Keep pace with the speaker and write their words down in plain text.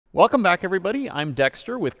Welcome back, everybody. I'm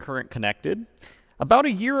Dexter with Current Connected. About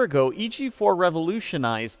a year ago, EG4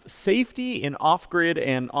 revolutionized safety in off-grid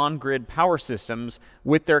and on-grid power systems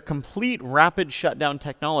with their complete rapid shutdown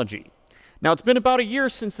technology. Now, it's been about a year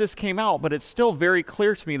since this came out, but it's still very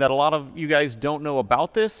clear to me that a lot of you guys don't know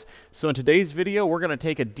about this. So in today's video, we're going to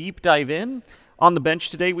take a deep dive in. On the bench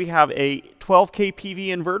today, we have a 12K PV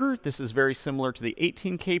inverter. This is very similar to the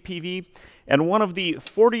 18K PV, and one of the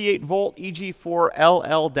 48-volt EG4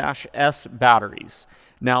 LL-S batteries.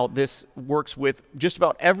 Now, this works with just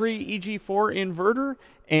about every EG4 inverter,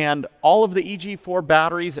 and all of the EG4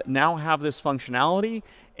 batteries now have this functionality,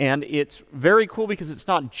 and it's very cool because it's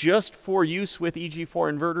not just for use with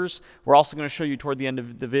EG4 inverters. We're also going to show you toward the end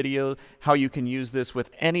of the video how you can use this with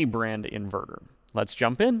any brand inverter. Let's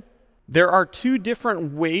jump in. There are two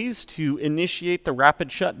different ways to initiate the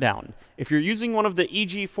rapid shutdown. If you're using one of the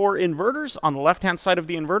EG4 inverters, on the left-hand side of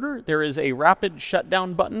the inverter, there is a rapid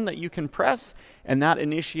shutdown button that you can press, and that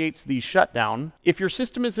initiates the shutdown. If your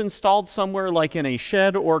system is installed somewhere like in a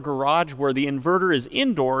shed or garage where the inverter is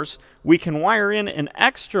indoors, we can wire in an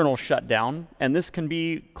external shutdown, and this can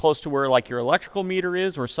be close to where like your electrical meter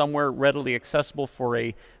is or somewhere readily accessible for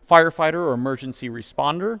a firefighter or emergency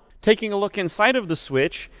responder. Taking a look inside of the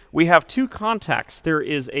switch, we have two contacts. There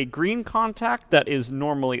is a green contact that is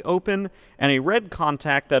normally open and a red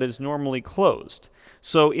contact that is normally closed.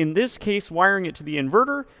 So in this case, wiring it to the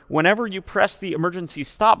inverter, whenever you press the emergency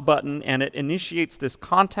stop button and it initiates this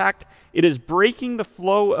contact, it is breaking the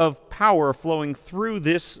flow of power flowing through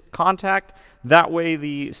this contact. That way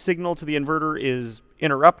the signal to the inverter is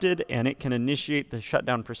interrupted and it can initiate the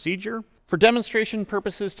shutdown procedure. For demonstration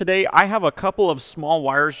purposes today, I have a couple of small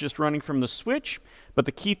wires just running from the switch, but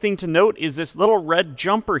the key thing to note is this little red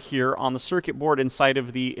jumper here on the circuit board inside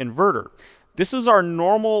of the inverter. This is our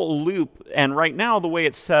normal loop, and right now the way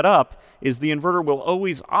it's set up is the inverter will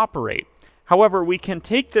always operate. However, we can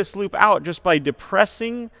take this loop out just by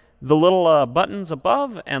depressing the little buttons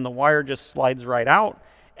above, and the wire just slides right out.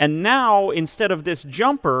 And now, instead of this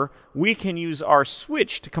jumper, we can use our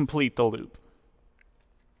switch to complete the loop.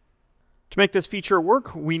 To make this feature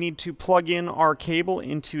work, we need to plug in our cable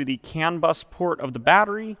into the CAN bus port of the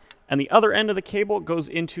battery, and the other end of the cable goes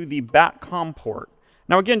into the BATCOM port.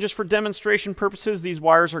 Now again, just for demonstration purposes, these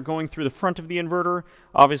wires are going through the front of the inverter.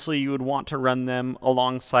 Obviously, you would want to run them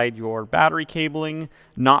alongside your battery cabling,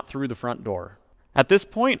 not through the front door. At this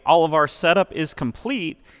point, all of our setup is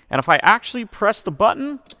complete, and if I actually press the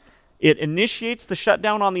button, it initiates the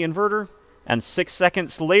shutdown on the inverter, and 6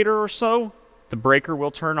 seconds later or so, the breaker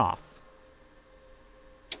will turn off.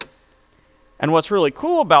 And what's really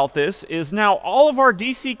cool about this is now all of our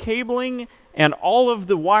DC cabling and all of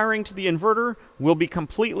the wiring to the inverter will be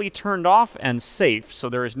completely turned off and safe, so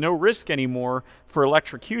there is no risk anymore for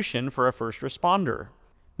electrocution for a first responder.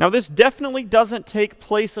 Now, this definitely doesn't take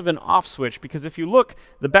place of an off switch, because if you look,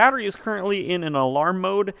 the battery is currently in an alarm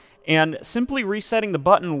mode, and simply resetting the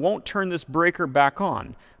button won't turn this breaker back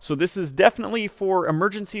on. So this is definitely for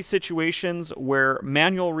emergency situations where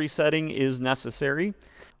manual resetting is necessary.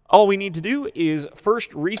 All we need to do is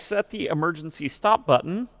first reset the emergency stop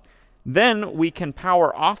button, then we can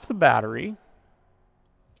power off the battery,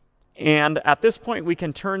 and at this point we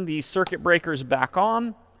can turn the circuit breakers back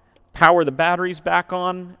on, power the batteries back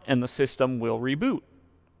on, and the system will reboot.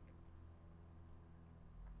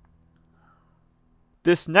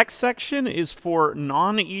 This next section is for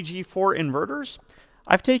non-EG4 inverters.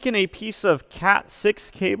 I've taken a piece of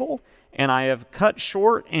Cat6 cable and I have cut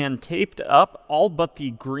short and taped up all but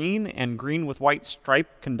the green and green with white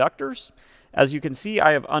stripe conductors. As you can see,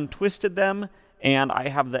 I have untwisted them, and I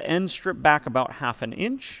have the end stripped back about 1/2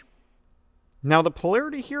 inch. Now, the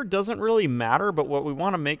polarity here doesn't really matter, but what we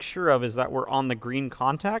want to make sure of is that we're on the green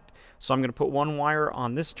contact. So I'm going to put one wire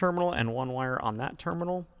on this terminal and one wire on that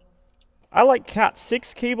terminal. I like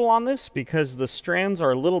Cat6 cable on this because the strands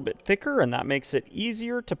are a little bit thicker, and that makes it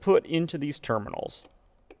easier to put into these terminals.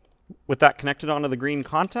 With that connected onto the green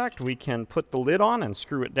contact, we can put the lid on and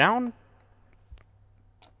screw it down.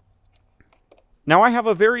 Now, I have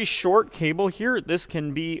a very short cable here. This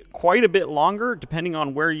can be quite a bit longer depending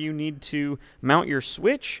on where you need to mount your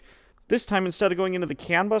switch. This time, instead of going into the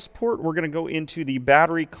CAN bus port, we're going to go into the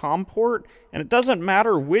battery COM port, and it doesn't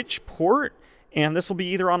matter which port, and this will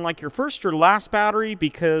be either on like your first or last battery,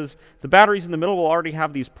 because the batteries in the middle will already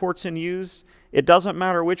have these ports in use. It doesn't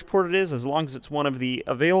matter which port it is as long as it's one of the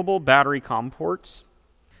available battery COM ports.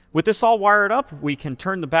 With this all wired up, we can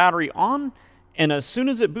turn the battery on, and as soon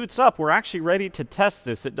as it boots up, we're actually ready to test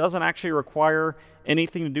this. It doesn't actually require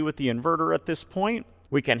anything to do with the inverter at this point.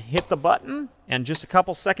 We can hit the button, and just a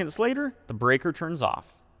couple seconds later, the breaker turns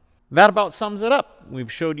off. That about sums it up. We've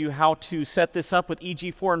showed you how to set this up with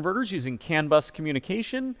EG4 inverters using CAN bus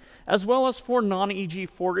communication, as well as for non-EG4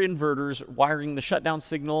 inverters wiring the shutdown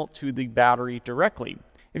signal to the battery directly.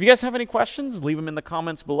 If you guys have any questions, leave them in the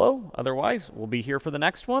comments below. Otherwise, we'll be here for the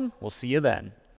next one. We'll see you then.